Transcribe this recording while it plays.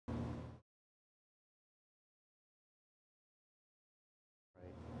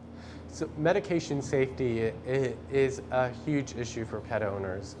So medication safety is a huge issue for pet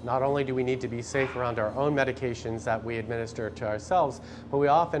owners. Not only do we need to be safe around our own medications that we administer to ourselves, but we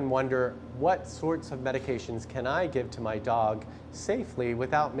often wonder what sorts of medications can I give to my dog safely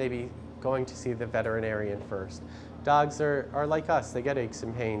without maybe going to see the veterinarian first. Dogs are like us, they get aches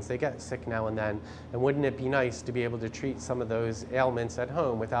and pains, they get sick now and then, and wouldn't it be nice to be able to treat some of those ailments at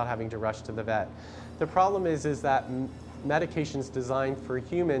home without having to rush to the vet? The problem is that medications designed for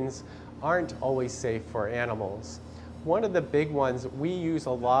humans aren't always safe for animals. One of the big ones, we use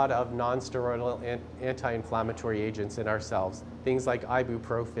a lot of non-steroidal anti-inflammatory agents in ourselves, things like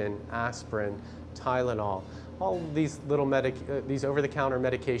ibuprofen, aspirin, Tylenol, all these little these over-the-counter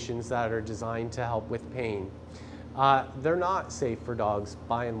medications that are designed to help with pain. They're not safe for dogs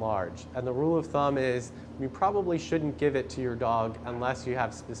by and large, and the rule of thumb is you probably shouldn't give it to your dog unless you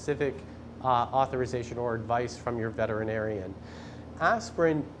have specific authorization or advice from your veterinarian.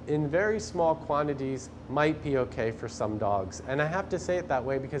 Aspirin in very small quantities might be okay for some dogs, and I have to say it that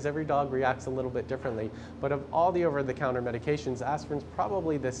way because every dog reacts a little bit differently, but of all the over-the-counter medications, aspirin's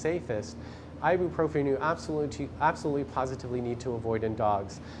probably the safest. Ibuprofen you absolutely positively need to avoid in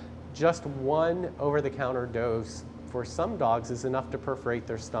dogs. Just one over-the-counter dose for some dogs is enough to perforate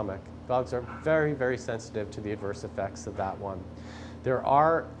their stomach. Dogs are very, very sensitive to the adverse effects of that one. There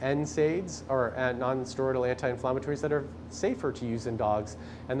are NSAIDs, or non-steroidal anti-inflammatories, that are safer to use in dogs,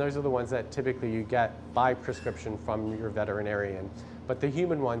 and those are the ones that typically you get by prescription from your veterinarian. But the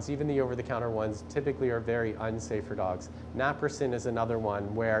human ones, even the over-the-counter ones, typically are very unsafe for dogs. Naproxen is another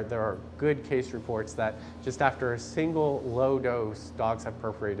one where there are good case reports that just after a single low dose, dogs have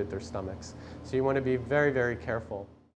perforated their stomachs. So you want to be very, very careful.